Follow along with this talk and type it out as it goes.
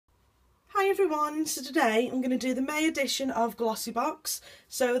everyone, so today I'm going to do the May edition of GlossyBox.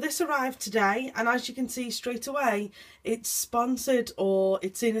 So this arrived today, and as you can see straight away, it's sponsored, or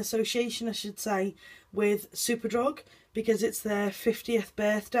it's in association I should say, with Superdrug, because it's their 50th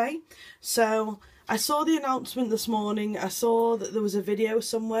birthday. So I saw the announcement this morning, I saw that there was a video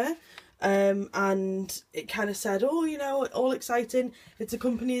somewhere, and it kind of said, oh, you know, all exciting, it's a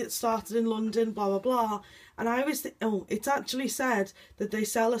company that started in London, blah blah blah. And I was it's actually said that they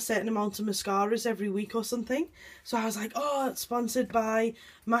sell a certain amount of mascaras every week or something. So I was like, oh, it's sponsored by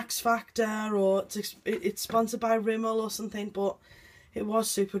Max Factor, or it's sponsored by Rimmel or something. But it was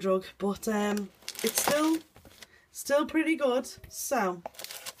Superdrug, but it's still pretty good. So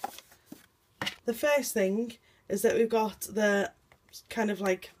the first thing is that we've got the kind of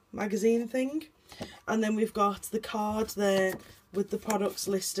like magazine thing, and then we've got the card there with the products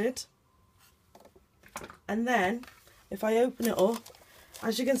listed. And then if I open it up,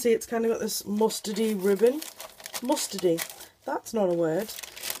 as you can see, it's kind of got this mustardy ribbon. Mustardy, that's not a word,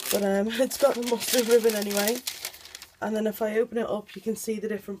 but it's got the mustard ribbon anyway. And then if I open it up, you can see the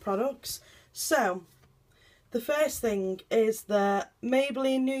different products. So the first thing is the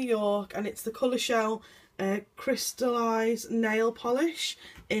Maybelline New York, and it's the Colour Show crystallized nail polish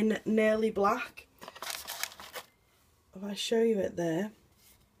in Naily Black. If I show you it there,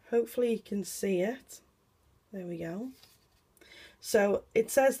 hopefully you can see it. There we go. So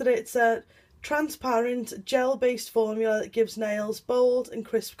it says that it's a transparent gel-based formula that gives nails bold and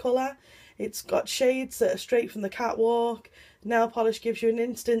crisp colour. It's got shades that are straight from the catwalk. Nail polish gives you an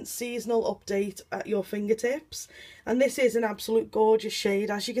instant seasonal update at your fingertips. And this is an absolute gorgeous shade.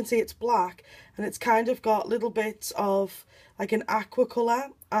 As you can see, it's black, and it's kind of got little bits of like an aqua colour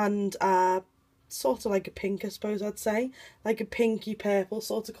and sort of like a pink, I suppose I'd say, like a pinky purple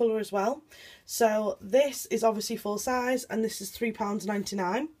sort of colour as well. So this is obviously full size, and this is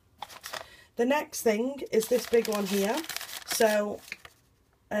 £3.99. The next thing is this big one here. So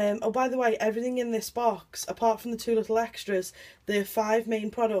oh, by the way, everything in this box, apart from the two little extras, the 5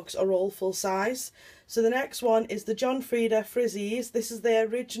 main products are all full size. So the next one is the John Frieda Frizzies. This is the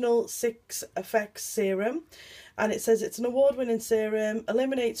original 6 Effects Serum. And it says it's an award-winning serum,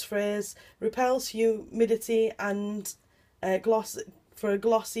 eliminates frizz, repels humidity, and for a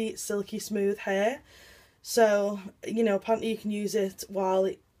glossy, silky, smooth hair. So, you know, apparently you can use it while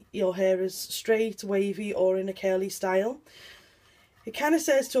your hair is straight, wavy, or in a curly style. It kind of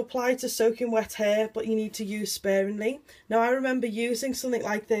says to apply to soaking wet hair, but you need to use sparingly. Now, I remember using something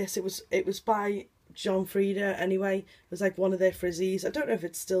like this. It was by John Frieda anyway. It was like one of their frizzies. I don't know if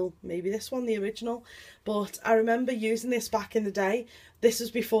it's still maybe this one, the original, but I remember using this back in the day. This was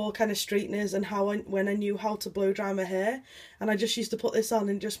before kind of straighteners and when I knew how to blow dry my hair, and I just used to put this on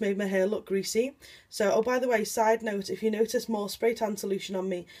and just made my hair look greasy. So, oh, by the way, side note, if you notice more spray tan solution on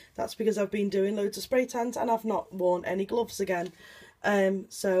me, that's because I've been doing loads of spray tans and I've not worn any gloves again.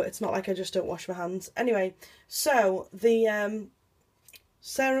 So it's not like I just don't wash my hands. Anyway, so the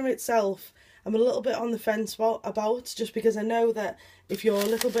serum itself, I'm a little bit on the fence about, just because I know that if you're a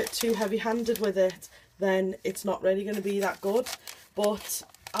little bit too heavy-handed with it, then it's not really going to be that good. But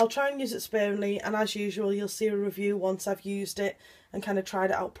I'll try and use it sparingly, and as usual, you'll see a review once I've used it and kind of tried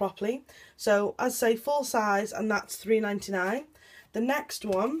it out properly. So, as I say, full size, and that's £3.99. The next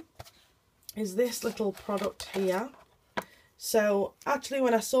one is this little product here. So, actually,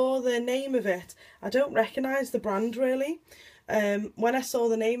 when I saw the name of it, I don't recognise the brand really. When I saw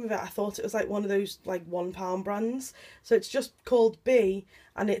the name of it, I thought it was like one of those like £1 brands. So it's just called B,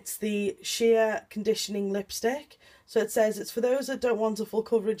 and it's the Sheer Conditioning Lipstick. So it says it's for those that don't want a full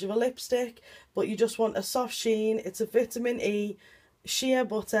coverage of a lipstick, but you just want a soft sheen. It's a vitamin E, shea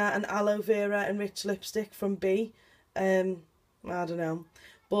butter and aloe vera enriched lipstick from B. I don't know.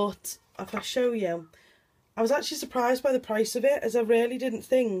 But if I show you, I was actually surprised by the price of it, as I really didn't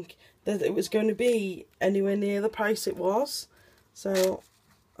think that it was going to be anywhere near the price it was. So,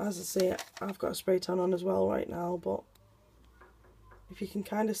 as I say, I've got a spray tan on as well right now, but if you can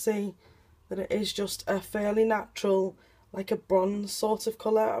kind of see that it is just a fairly natural, like a bronze sort of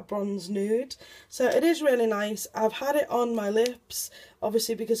colour, a bronze nude. So it is really nice. I've had it on my lips,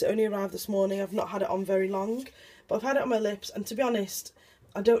 obviously because it only arrived this morning. I've not had it on very long, but I've had it on my lips, and to be honest,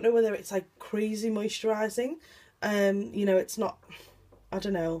 I don't know whether it's like crazy moisturising. You know, it's not, I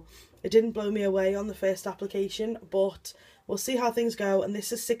don't know. It didn't blow me away on the first application, but we'll see how things go. And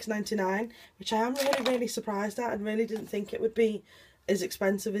this is £6.99, which I am really surprised at. I really didn't think it would be as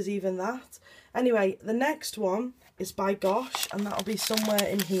expensive as even that. Anyway, the next one is by Gosh, and that'll be somewhere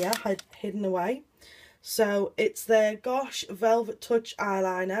in here, hidden away. So it's their Gosh Velvet Touch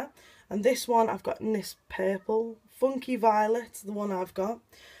eyeliner, and this one I've got in this purple, funky violet, the one I've got.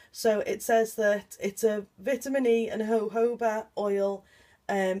 So it says that it's a vitamin E and jojoba oil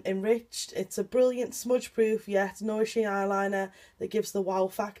enriched. It's a brilliant smudge proof yet nourishing eyeliner that gives the wow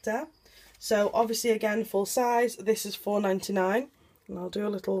factor. So obviously again full size, this is £4.99, and I'll do a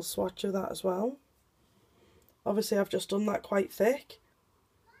little swatch of that as well. Obviously I've just done that quite thick,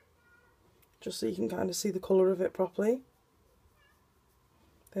 just so you can kind of see the colour of it properly.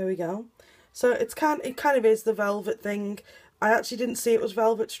 There we go. So it kind of is the velvet thing. I actually didn't see it was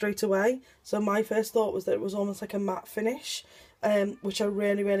velvet straight away, so my first thought was that it was almost like a matte finish, which I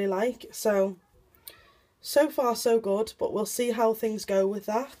really like. So far so good, but we'll see how things go with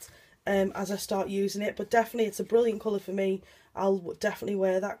that as I start using it. But definitely it's a brilliant colour for me. I'll definitely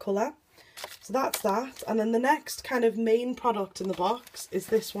wear that colour. So that's that. And then the next kind of main product in the box is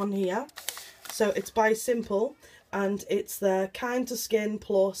this one here. So it's by Simple, and it's the Kind to Skin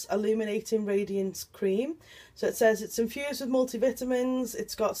Plus Illuminating Radiance Cream. So it says it's infused with multivitamins,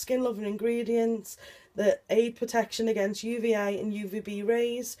 it's got skin loving ingredients that aid protection against UVA and UVB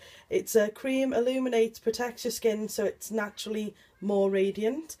rays. It's a cream, illuminates, protects your skin so it's naturally more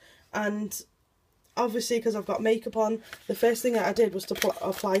radiant. And obviously because I've got makeup on, the first thing that I did was to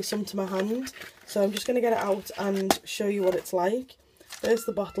apply some to my hand. So I'm just going to get it out and show you what it's like. There's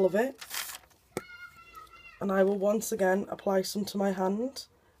the bottle of it. And I will once again apply some to my hand.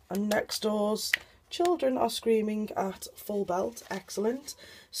 And next door's children are screaming at full belt. Excellent.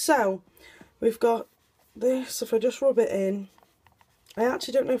 So we've got this. If I just rub it in, I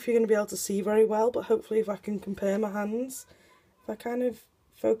actually don't know if you're going to be able to see very well, but hopefully if I can compare my hands, if I kind of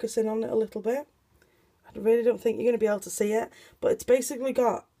focus in on it a little bit, I really don't think you're going to be able to see it, but it's basically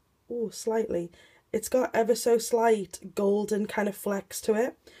got, slightly, it's got ever so slight golden kind of flecks to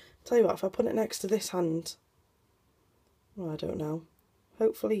it. Tell you what, if I put it next to this hand, well, I don't know,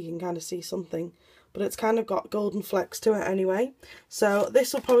 hopefully you can kind of see something, but it's kind of got golden flecks to it anyway. So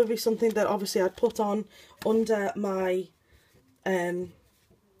this will probably be something that obviously I'd put on under my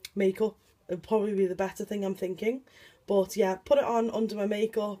makeup. It'd probably be the better thing, I'm thinking. But yeah, put it on under my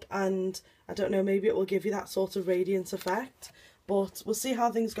makeup and I don't know, maybe it will give you that sort of radiance effect. But we'll see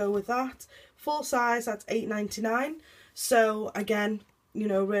how things go with that. Full size, that's £8.99. So again, you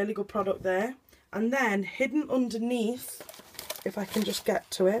know, really good product there. And then hidden underneath, if I can just get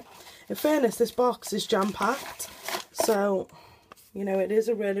to it. In fairness, this box is jam-packed. So, you know, it is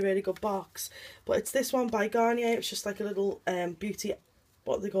a really good box. But it's this one by Garnier. It's just like a little beauty,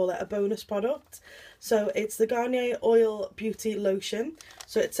 what they call it, a bonus product. So it's the Garnier Oil Beauty Lotion.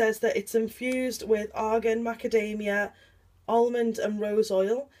 So it says that it's infused with argan, macadamia, almond and rose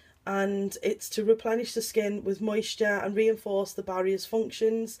oil. And it's to replenish the skin with moisture and reinforce the barrier's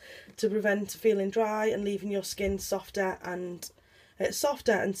functions to prevent feeling dry and leaving your skin softer and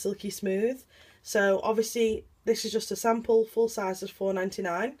silky smooth. So obviously this is just a sample. Full size is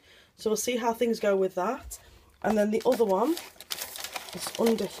 £4.99. So we'll see how things go with that. And then the other one is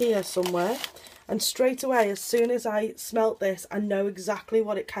under here somewhere. And straight away, as soon as I smelt this, I know exactly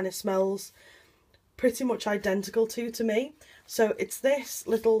what it kind of smells pretty much identical to me. So it's this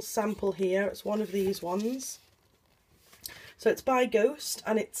little sample here. It's one of these ones. So it's by Ghost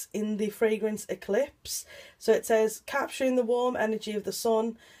and it's in the fragrance Eclipse. So it says, capturing the warm energy of the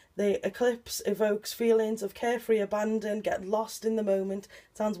sun, the eclipse evokes feelings of carefree abandon, get lost in the moment.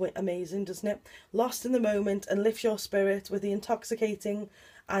 Sounds amazing, doesn't it? Lost in the moment and lift your spirit with the intoxicating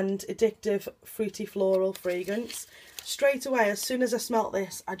and addictive fruity floral fragrance. Straight away, as soon as I smelt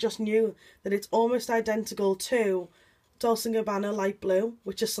this, I just knew that it's almost identical to Dolce & Gabbana Light Blue,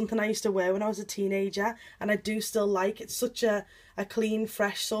 which is something I used to wear when I was a teenager, and I do still like. It's such a clean,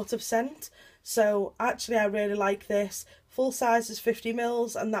 fresh sort of scent. So actually I really like this. Full size is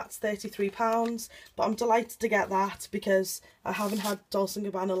 50ml and that's £33, but I'm delighted to get that because I haven't had Dolce &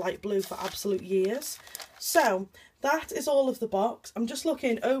 Gabbana Light Blue for absolute years. So that is all of the box. I'm just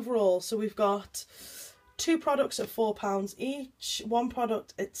looking overall, so we've got 2 products at £4 each, 1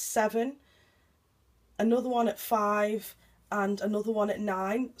 product at £7, another one at £5 and another one at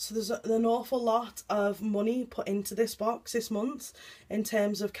 £9. So there's an awful lot of money put into this box this month in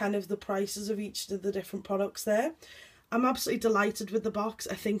terms of kind of the prices of each of the different products there. I'm absolutely delighted with the box.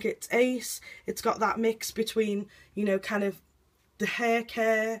 I think it's ace. It's got that mix between, you know, kind of the hair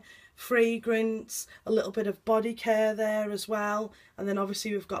care, fragrance, a little bit of body care there as well, and then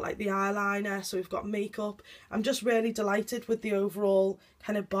obviously we've got like the eyeliner, so we've got makeup. I'm just really delighted with the overall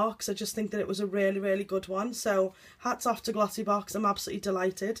kind of box. I just think that it was a really good one, so hats off to GlossyBox. I'm absolutely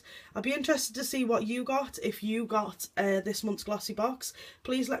delighted. I'll be interested to see what you got. If you got this month's GlossyBox,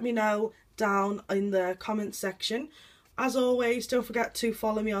 please let me know down in the comments section. As always, don't forget to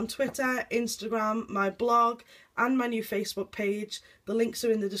follow me on Twitter, Instagram, my blog, and my new Facebook page. The links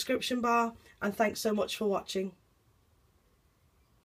are in the description bar, and thanks so much for watching.